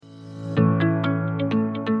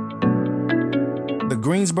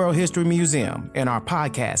Greensboro History Museum and our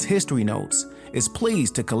podcast, History Notes, is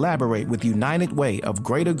pleased to collaborate with United Way of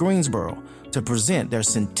Greater Greensboro to present their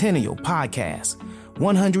centennial podcast,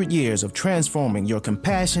 100 Years of Transforming Your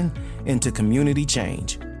Compassion into Community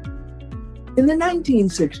Change. In the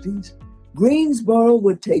 1960s, Greensboro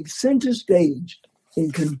would take center stage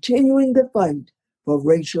in continuing the fight for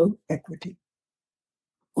racial equity.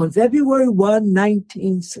 On February 1,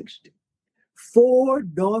 1960, 4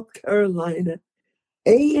 North Carolina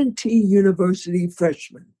A&T University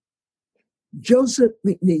freshmen, Joseph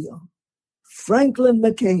McNeil, Franklin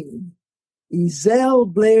McCain,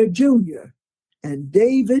 Ezell Blair Jr., and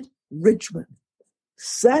David Richmond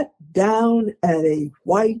sat down at a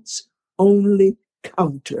whites-only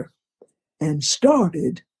counter and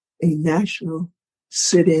started a national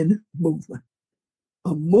sit-in movement,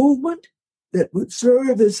 a movement that would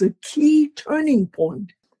serve as a key turning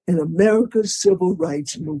point in America's civil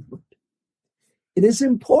rights movement. It is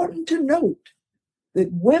important to note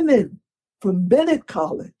that women from Bennett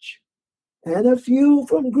College and a few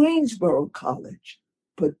from Greensboro College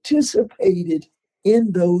participated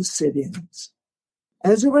in those sit-ins.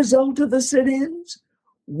 As a result of the sit-ins,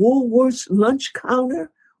 Woolworth's lunch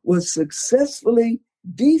counter was successfully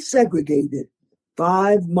desegregated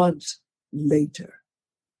 5 months later.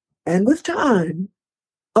 And with time,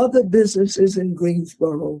 other businesses in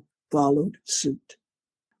Greensboro followed suit.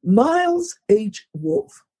 Miles H.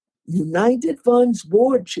 Wolfe, United Fund's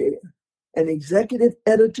board chair and executive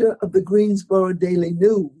editor of the Greensboro Daily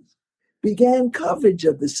News, began coverage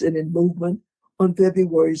of the sit-in movement on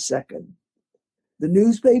February 2nd. The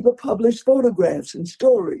newspaper published photographs and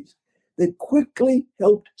stories that quickly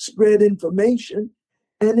helped spread information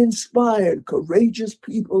and inspired courageous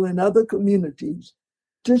people in other communities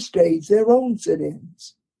to stage their own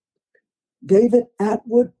sit-ins. David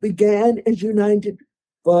Atwood began as United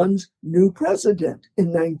Fund's new president in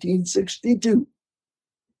 1962.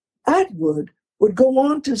 Atwood would go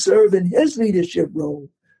on to serve in his leadership role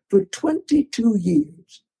for 22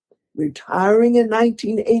 years, retiring in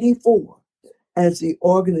 1984 as the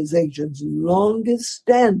organization's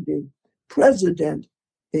longest-standing president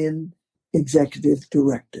and executive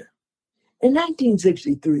director. In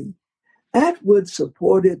 1963, Atwood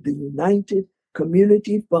supported the United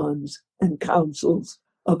Community Funds and Councils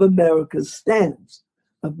of America's stance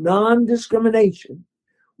of non-discrimination,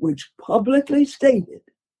 which publicly stated,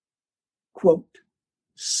 quote,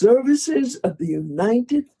 "Services of the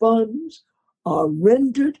United Funds are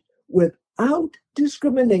rendered without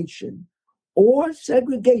discrimination or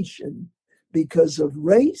segregation because of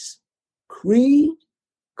race, creed,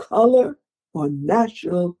 color, or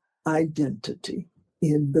national identity,"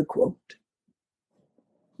 end the quote.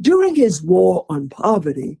 During his War on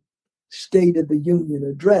Poverty State of the Union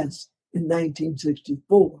address in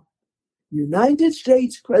 1964, United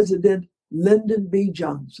States President Lyndon B.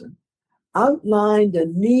 Johnson outlined a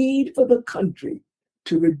need for the country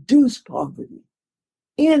to reduce poverty,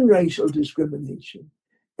 end racial discrimination,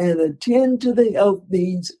 and attend to the health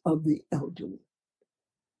needs of the elderly.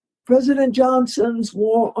 President Johnson's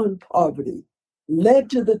War on Poverty led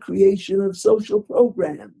to the creation of social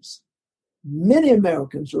programs. Many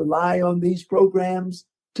Americans rely on these programs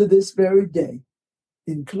to this very day,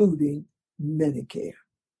 including Medicare.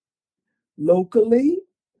 Locally,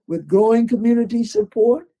 with growing community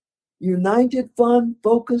support, United Fund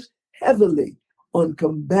focused heavily on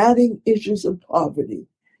combating issues of poverty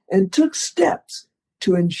and took steps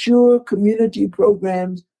to ensure community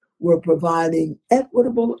programs were providing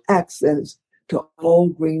equitable access to all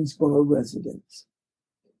Greensboro residents.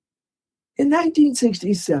 In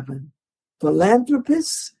 1967,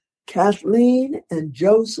 philanthropists Kathleen and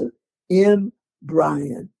Joseph M.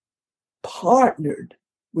 Bryan partnered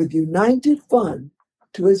with United Fund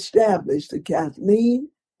to establish the Kathleen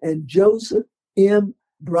and Joseph M.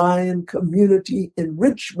 Bryan Community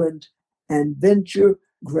Enrichment and Venture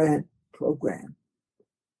Grant Program.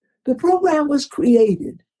 The program was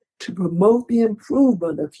created to promote the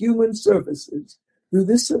improvement of human services through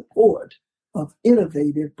the support of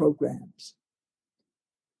innovative programs.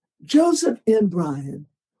 Joseph M. Bryan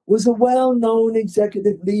was a well-known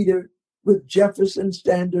executive leader with Jefferson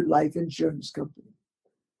Standard Life Insurance Company,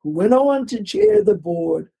 who went on to chair the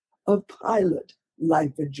board of Pilot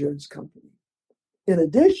Life Insurance Company. In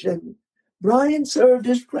addition, Bryan served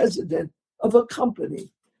as president of a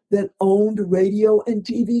company that owned radio and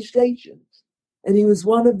TV stations, and he was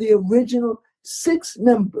one of the original 6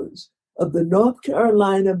 members of the North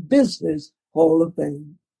Carolina Business Hall of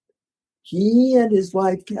Fame. He and his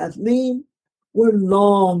wife, Kathleen, were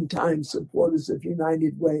longtime supporters of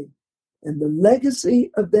United Way, and the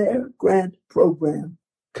legacy of their grant program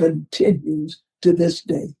continues to this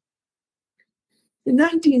day. In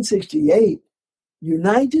 1968,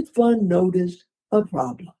 United Fund noticed a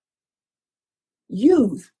problem.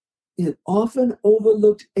 Youth in often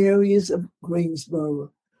overlooked areas of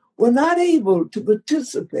Greensboro were not able to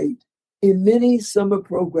participate in many summer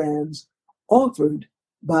programs offered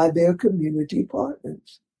by their community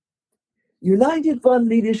partners. United Fund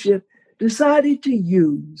leadership decided to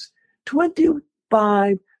use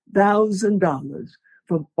 $25,000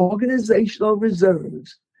 from organizational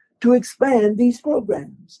reserves to expand these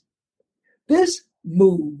programs. This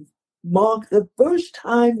move marked the first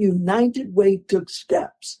time United Way took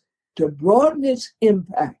steps to broaden its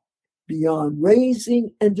impact beyond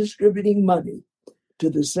raising and distributing money to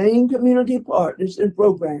the same community partners and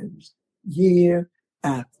programs year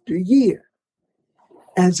after year.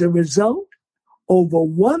 As a result, over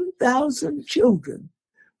 1,000 children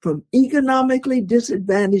from economically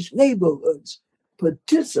disadvantaged neighborhoods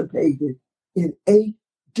participated in 8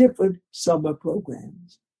 different summer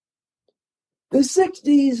programs. The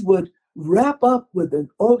 60s would wrap up with an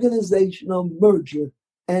organizational merger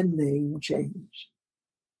and name change.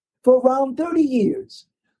 For around 30 years,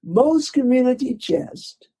 most community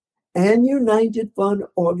chest and United Fund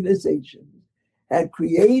organizations had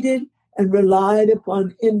created and relied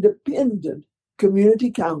upon independent community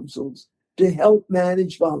councils to help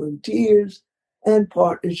manage volunteers and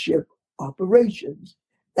partnership operations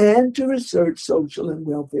and to research social and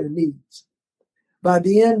welfare needs. By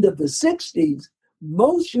the end of the 60s,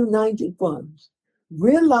 most United Funds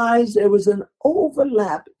realized there was an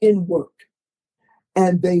overlap in work,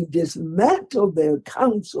 and they dismantled their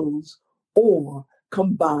councils or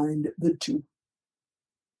combined the two.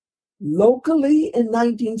 Locally in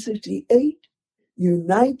 1968,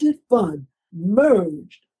 United Fund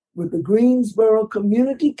merged with the Greensboro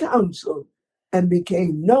Community Council and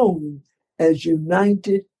became known as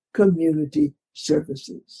United Community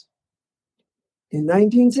Services. In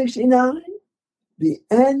 1969, the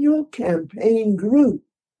annual campaign grew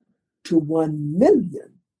to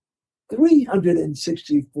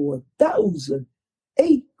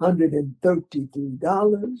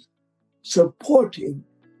 $1,364,833, supporting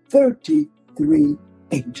 33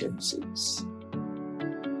 agencies.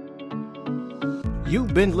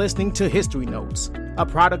 You've been listening to History Notes, a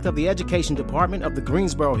product of the Education Department of the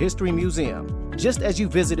Greensboro History Museum. Just as you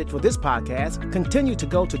visited for this podcast, continue to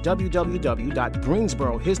go to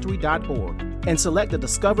www.greensborohistory.org and select the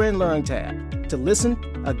Discover and Learn tab to listen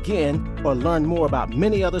again or learn more about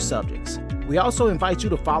many other subjects. We also invite you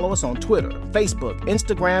to follow us on Twitter, Facebook,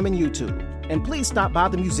 Instagram, and YouTube. And please stop by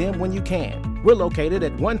the museum when you can. We're located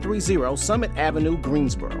at 130 Summit Avenue,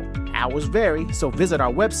 Greensboro. Hours vary, so visit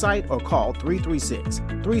our website or call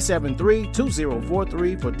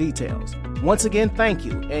 336-373-2043 for details. Once again, thank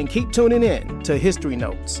you, and keep tuning in to History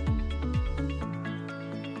Notes.